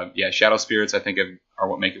Shadow Spirits I think are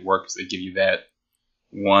what make it work, because they give you that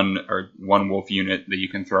one wolf unit that you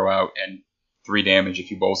can throw out and 3 damage if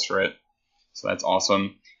you bolster it. So that's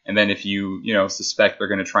awesome. And then if you suspect they're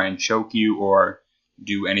going to try and choke you or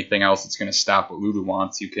do anything else that's going to stop what Lulu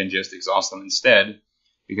wants, you can just exhaust them instead.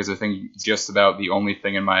 Because I think just about the only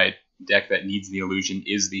thing in my deck that needs the illusion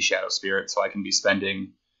is the Shadow Spirit, so I can be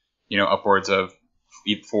spending, upwards of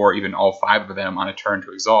 4, even all 5 of them on a turn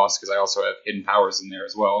to exhaust, because I also have hidden powers in there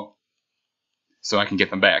as well, so I can get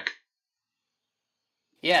them back.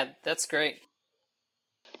 Yeah, that's great.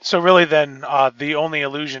 So really then, the only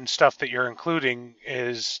illusion stuff that you're including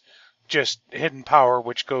is just hidden power,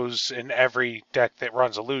 which goes in every deck that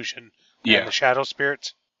runs illusion, and the Shadow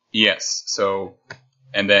Spirits? Yes, so...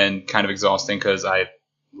 And then kind of exhausting, because I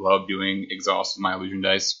love doing exhaust with my illusion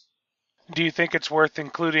dice. Do you think it's worth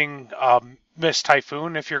including Mist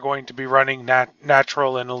Typhoon if you're going to be running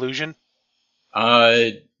natural and illusion?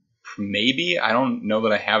 Maybe. I don't know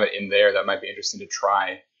that I have it in there. That might be interesting to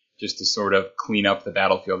try, just to sort of clean up the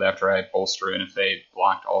battlefield after I bolster in if they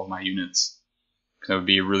blocked all of my units. That would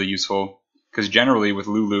be really useful. Because generally with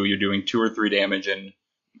Lulu, you're doing 2 or 3 damage, and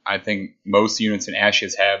I think most units in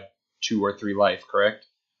Ashes have 2 or 3 life, correct?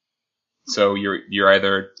 So you're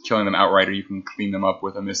either killing them outright, or you can clean them up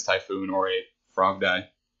with a Mist Typhoon or a Frog Die.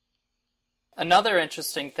 Another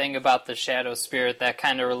interesting thing about the Shadow Spirit that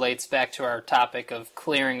kind of relates back to our topic of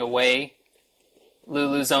clearing away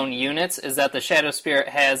Lulu's own units is that the Shadow Spirit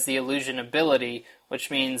has the illusion ability, which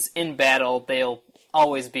means in battle they'll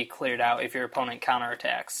always be cleared out if your opponent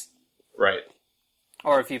counterattacks. Right.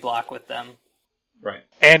 Or if you block with them. Right.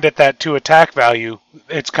 And at that 2 attack value,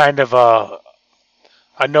 it's kind of a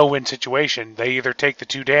no-win situation. They either take the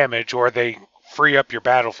 2 damage or they free up your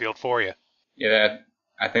battlefield for you. Yeah,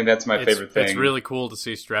 I think that's my favorite thing. It's really cool to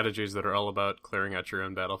see strategies that are all about clearing out your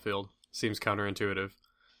own battlefield. Seems counterintuitive.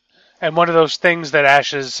 And one of those things that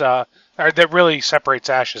Ashes, or that really separates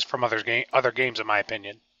Ashes from other games, in my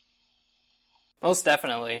opinion. Most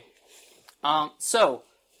definitely. So,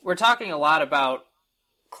 we're talking a lot about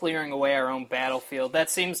clearing away our own battlefield. That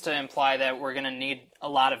seems to imply that we're going to need a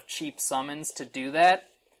lot of cheap summons to do that.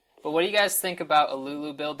 But what do you guys think about a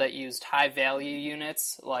Lulu build that used high-value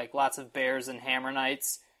units, like lots of bears and hammer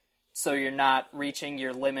knights, so you're not reaching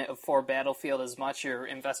your limit of 4 battlefield as much, you're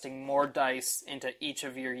investing more dice into each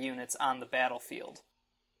of your units on the battlefield?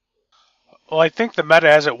 Well, I think the meta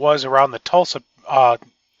as it was around the Tulsa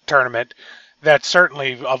tournament, that's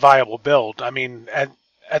certainly a viable build. I mean,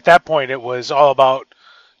 at that point, it was all about,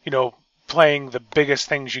 playing the biggest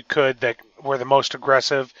things you could that were the most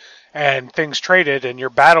aggressive, and things traded, and your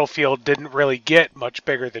battlefield didn't really get much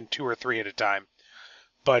bigger than 2 or 3 at a time.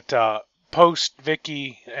 But post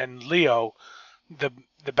Vicky and Leo, the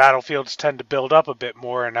battlefields tend to build up a bit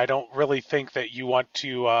more, and I don't really think that you want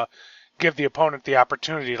to give the opponent the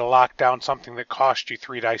opportunity to lock down something that cost you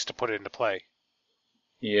 3 dice to put it into play.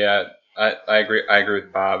 Yeah, I agree. I agree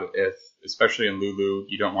with Bob. Especially in Lulu,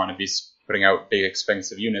 you don't want to be putting out big,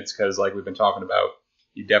 expensive units because, like we've been talking about,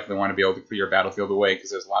 you definitely want to be able to clear your battlefield away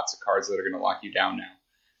because there's lots of cards that are going to lock you down now.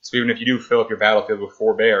 So even if you do fill up your battlefield with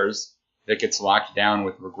 4 bears, that gets locked down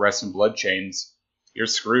with regress and blood chains, you're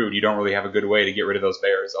screwed. You don't really have a good way to get rid of those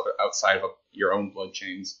bears outside of your own blood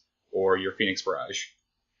chains or your Phoenix Barrage.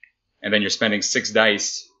 And then you're spending 6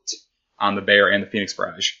 dice on the bear and the Phoenix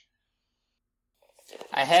Barrage.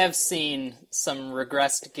 I have seen some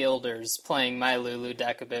regressed Gilders playing my Lulu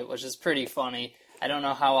deck a bit, which is pretty funny. I don't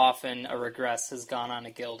know how often a regress has gone on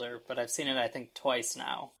a Gilder, but I've seen it, I think, twice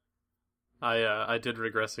now. I did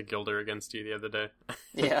regress a Gilder against you the other day.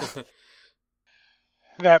 Yeah.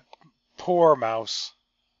 That poor mouse.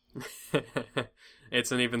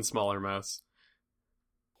 It's an even smaller mouse.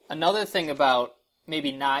 Another thing about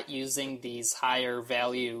maybe not using these higher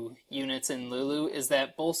value units in Lulu is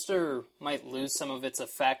that Bolster might lose some of its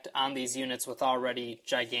effect on these units with already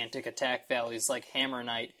gigantic attack values like Hammer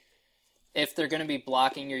Knight. If they're going to be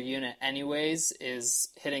blocking your unit anyways, is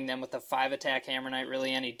hitting them with a 5 attack Hammer Knight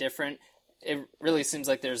really any different? It really seems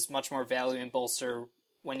like there's much more value in Bolster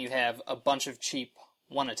when you have a bunch of cheap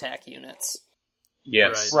 1 attack units.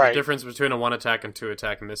 Yes. Right. The difference between a 1 attack and 2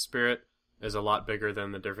 attack Mist Spirit is a lot bigger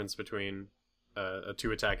than the difference between a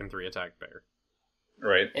 2 attack and 3 attack bear.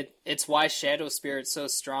 Right. It's why Shadow Spirit's so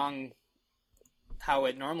strong how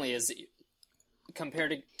it normally is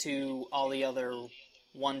compared to all the other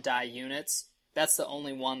 1 die units. That's the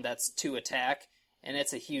only one that's 2 attack, and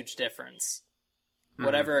it's a huge difference. Mm-hmm.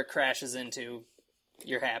 Whatever it crashes into,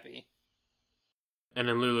 you're happy. And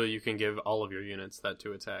in Lulu, you can give all of your units that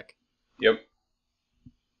 2 attack. Yep.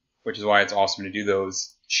 Which is why it's awesome to do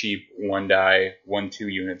those cheap 1 die,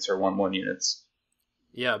 1/2 units or 1/1 units.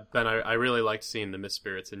 Yeah, Ben, I really liked seeing the Mist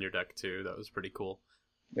Spirits in your deck too. That was pretty cool.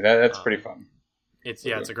 Yeah, that's pretty fun. It's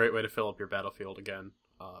a great way to fill up your battlefield again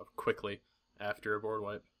quickly after a board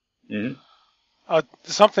wipe. Mm-hmm.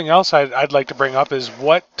 Something else I'd like to bring up is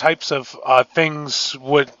what types of things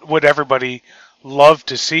would everybody love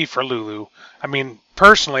to see for Lulu? I mean,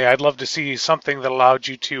 personally, I'd love to see something that allowed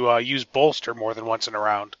you to use Bolster more than once in a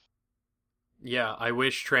round. Yeah, I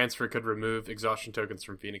wish Transfer could remove exhaustion tokens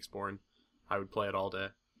from Phoenixborn. I would play it all day.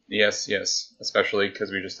 Yes. Especially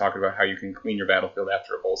because we were just talking about how you can clean your battlefield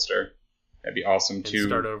after a bolster. That'd be awesome to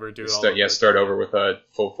start over, start over with a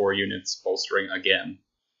full 4 units bolstering again.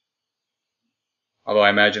 Although I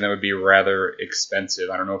imagine that would be rather expensive.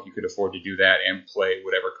 I don't know if you could afford to do that and play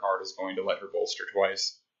whatever card is going to let her bolster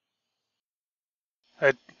twice.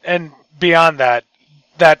 And beyond that,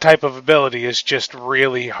 that type of ability is just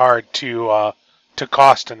really hard to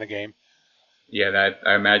cost in the game. Yeah,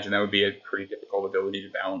 I imagine that would be a pretty difficult ability to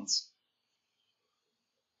balance.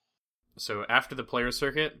 So after the player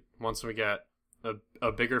circuit, once we get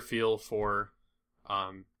a bigger feel for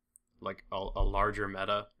like a larger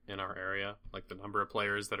meta in our area, like the number of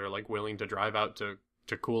players that are like willing to drive out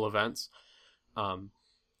to cool events,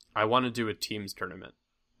 I want to do a teams tournament.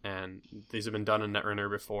 And these have been done in Netrunner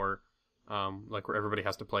before, like where everybody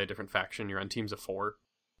has to play a different faction. You're on teams of 4.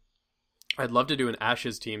 I'd love to do an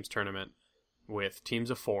Ashes teams tournament with teams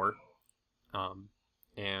of 4,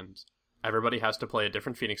 and everybody has to play a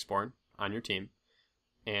different Phoenixborn on your team,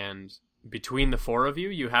 and between the 4 of you,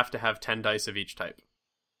 you have to have 10 dice of each type.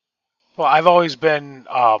 Well, I've always been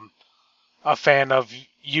a fan of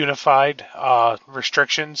unified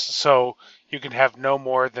restrictions, so you can have no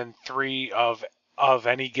more than 3 of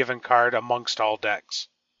any given card amongst all decks.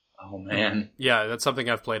 Oh man. Yeah, that's something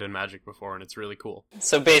I've played in Magic before, and it's really cool.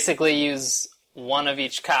 So basically, use one of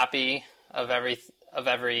each copy of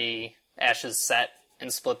every Ashes set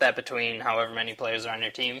and split that between however many players are on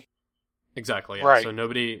your team. Exactly. Yeah. Right. So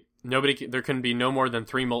nobody, there can be no more than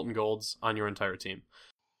 3 Molten Golds on your entire team.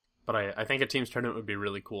 But I think a team's tournament would be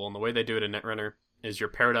really cool, and the way they do it in Netrunner is you're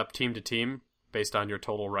paired up team to team based on your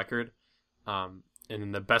total record, and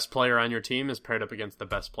the best player on your team is paired up against the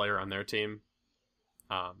best player on their team,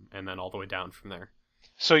 and then all the way down from there.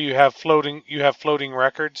 So you have floating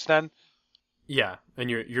records then? Yeah, and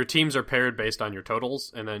your teams are paired based on your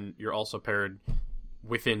totals, and then you're also paired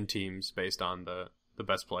within teams based on the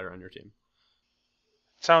best player on your team.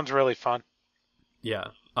 Sounds really fun. Yeah,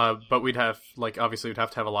 but we'd have, obviously we'd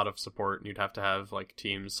have to have a lot of support, and you'd have to have,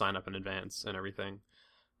 teams sign up in advance and everything.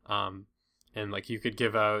 And, you could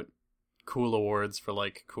give out cool awards for,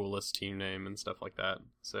 coolest team name and stuff like that.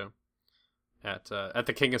 So, at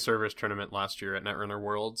the King of Servers tournament last year at Netrunner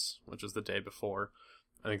Worlds, which was the day before,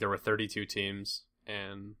 I think there were 32 teams,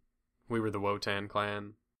 and we were the Wotan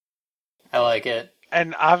clan. I like it.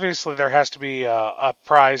 And obviously there has to be a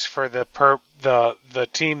prize for the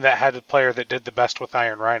team that had the player that did the best with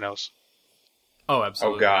Iron Rhinos. Oh,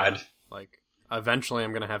 absolutely. Oh, God. Eventually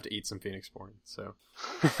I'm going to have to eat some Phoenixborn, so...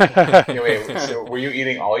 Wait, so were you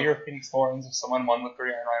eating all your Phoenixborns if someone won with 3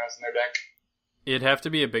 Iron Rhinos in their deck? It'd have to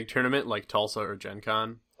be a big tournament like Tulsa or Gen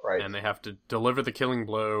Con. Right. And they have to deliver the killing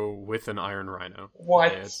blow with an Iron Rhino.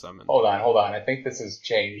 What? They had summoned. Hold on. I think this has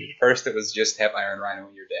changed. First it was just have Iron Rhino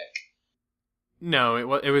in your deck. No,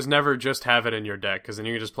 it was never just have it in your deck, because then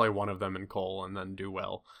you could just play one of them in Cole and then do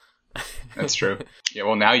well. That's true. Yeah,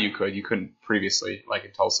 well now you could. You couldn't previously, like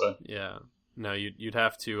in Tulsa. Yeah. No, you'd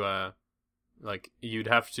have to, you'd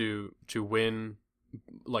have to win,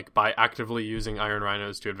 by actively using Iron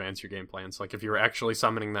Rhinos to advance your game plans. If you were actually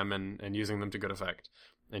summoning them and using them to good effect,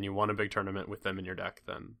 and you won a big tournament with them in your deck,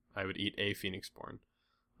 then I would eat a Phoenixborn.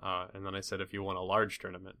 And then I said if you won a large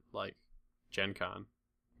tournament, like Gen Con,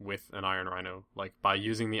 with an Iron Rhino, by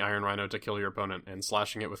using the Iron Rhino to kill your opponent and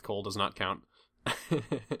slashing it with coal does not count.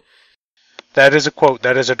 That is a quote.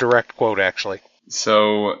 That is a direct quote, actually.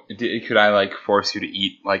 So, could I, force you to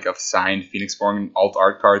eat, a signed Phoenixborn alt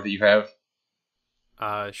art card that you have?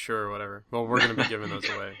 Sure, whatever. Well, we're going to be giving those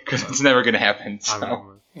away. Because it's never going to happen,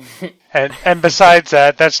 so... And besides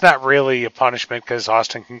that, that's not really a punishment, because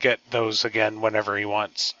Austin can get those again whenever he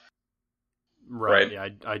wants. Right. Yeah,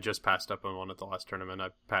 I just passed up on one at the last tournament. I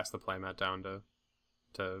passed the playmat down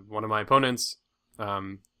to one of my opponents.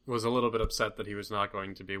 Was a little bit upset that he was not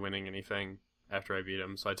going to be winning anything after I beat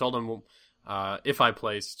him. So I told him if I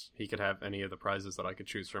placed, he could have any of the prizes that I could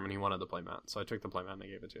choose from, and he wanted the playmat. So I took the playmat and I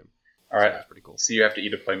gave it to him. All right. So that's pretty cool. So you have to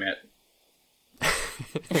eat a playmat.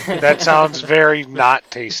 That sounds very not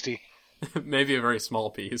tasty. Maybe a very small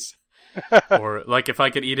piece. Or, if I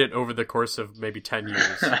could eat it over the course of maybe 10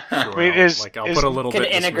 years. Sure, I'll put a little bit...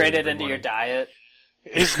 Could integrate it into your diet.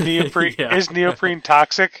 Is neoprene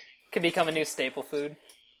toxic? Could become a new staple food.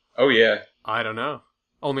 Oh, yeah. I don't know.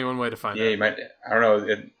 Only one way to find out. Yeah, you might... I don't know.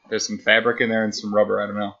 There's some fabric in there and some rubber. I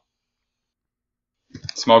don't know.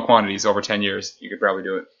 Small quantities over 10 years. You could probably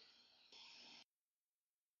do it.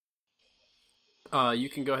 You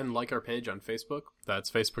can go ahead and like our page on Facebook.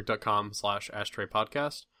 That's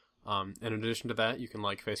facebook.com/ashtraypodcast. In addition to that, you can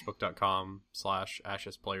like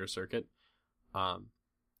facebook.com/ashesplayercircuit.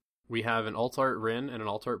 We have an alt art Rin and an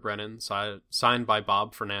alt art Brennan signed by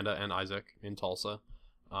Bob, Fernanda, and Isaac in Tulsa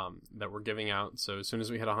that we're giving out. So as soon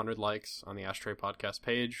as we hit 100 likes on the Ashtray Podcast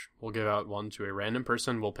page, we'll give out one to a random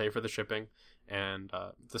person. We'll pay for the shipping. And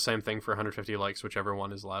the same thing for 150 likes, whichever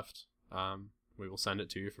one is left. We will send it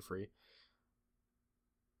to you for free.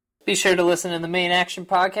 Be sure to listen to the Main Action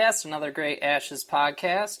Podcast, another great Ashes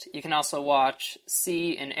podcast. You can also watch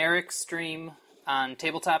C and Eric stream on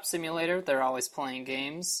Tabletop Simulator. They're always playing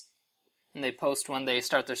games, and they post when they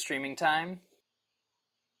start their streaming time.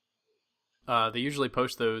 They usually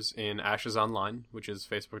post those in Ashes Online, which is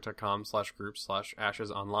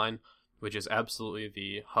facebook.com/group/AshesOnline, which is absolutely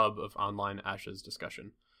the hub of online Ashes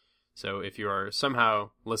discussion. So if you are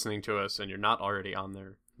somehow listening to us and you're not already on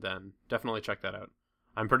there, then definitely check that out.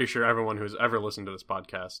 I'm pretty sure everyone who's ever listened to this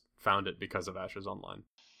podcast found it because of Ashes Online.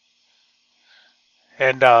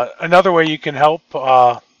 And another way you can help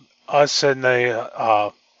us in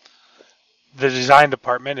the design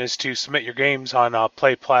department is to submit your games on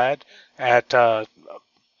Play Plaid at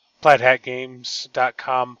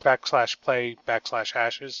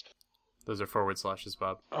plaidhatgames.com/play/ashes. Those are forward slashes,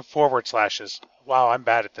 Bob. Forward slashes. Wow, I'm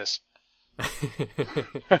bad at this.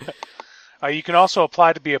 You can also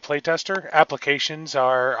apply to be a playtester. Applications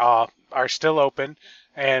are still open,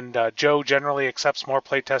 and Joe generally accepts more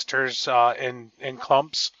playtesters in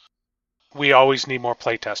clumps. We always need more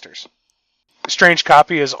playtesters. Strange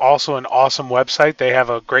Copy is also an awesome website. They have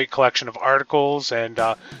a great collection of articles, and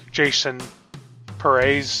Jason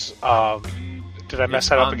Perez, did I mess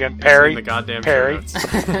that up again? Perry? The goddamn Perry.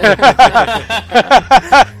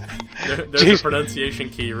 There's a pronunciation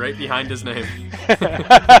key right behind his name.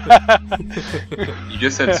 You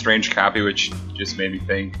just said Strange Copy, which just made me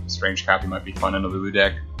think Strange Copy might be fun in a Lulu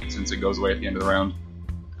deck, since it goes away at the end of the round.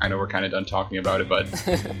 I know we're kind of done talking about it, but...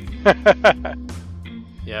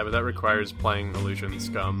 Yeah, but that requires playing Illusion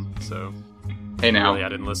Scum, so... Hey now. Really, I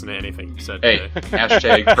didn't listen to anything you said Hey, today.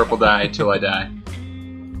 hashtag purple die till I die.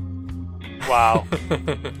 Wow.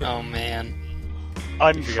 Oh, man.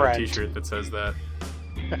 You should get a Unfriend. t-shirt that says that.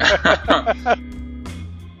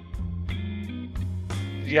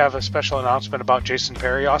 You have a special announcement about Jason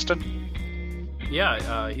Perry, Austin?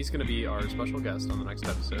 Yeah, he's going to be our special guest on the next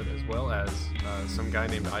episode, as well as some guy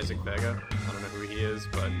named Isaac Vega. I don't know who he is,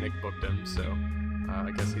 but Nick booked him, so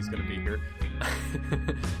I guess he's going to be here.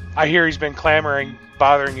 I hear he's been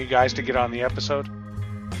bothering you guys to get on the episode.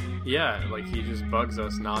 Yeah, like he just bugs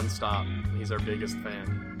us nonstop. He's our biggest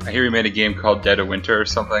fan. I hear he made a game called Dead of Winter or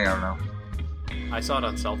something, I don't know. I saw it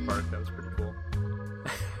on South Park, that was pretty cool.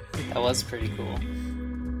 That was pretty cool.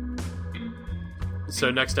 So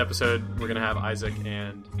next episode, we're going to have Isaac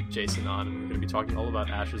and Jason on, and we're going to be talking all about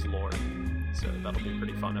Ash's lore. So that'll be a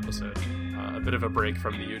pretty fun episode. A bit of a break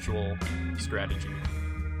from the usual strategy.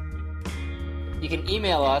 You can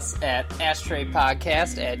email us at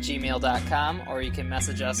ashtraypodcast@gmail.com, or you can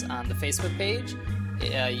message us on the Facebook page.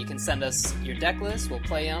 You can send us your deck list, we'll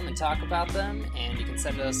play them and talk about them, and you can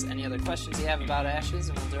send us any other questions you have about Ashes,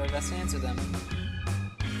 and we'll do our best to answer them.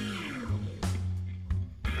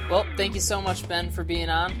 Well, thank you so much, Ben, for being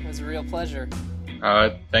on. It was a real pleasure.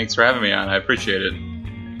 Thanks for having me on, I appreciate it.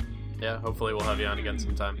 Yeah, hopefully we'll have you on again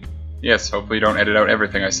sometime. Yes, hopefully you don't edit out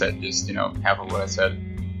everything I said, just, half of what I said.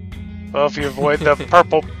 Well, if you avoid the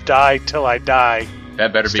purple die till I die.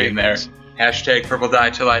 That better be in there. Hashtag purple die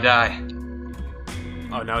till I die.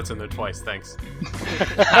 Oh, now it's in there twice, thanks.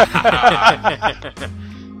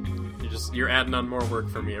 You're adding on more work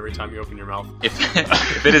for me every time you open your mouth.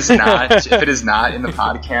 If it is not in the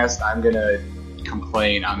podcast, I'm gonna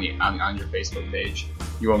complain on your Facebook page.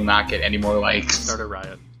 You will not get any more likes. Start a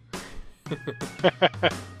riot.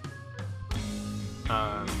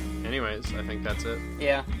 Anyways, I think that's it.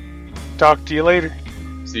 Yeah. Talk to you later.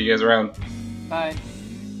 See you guys around. Bye.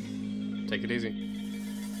 Take it easy.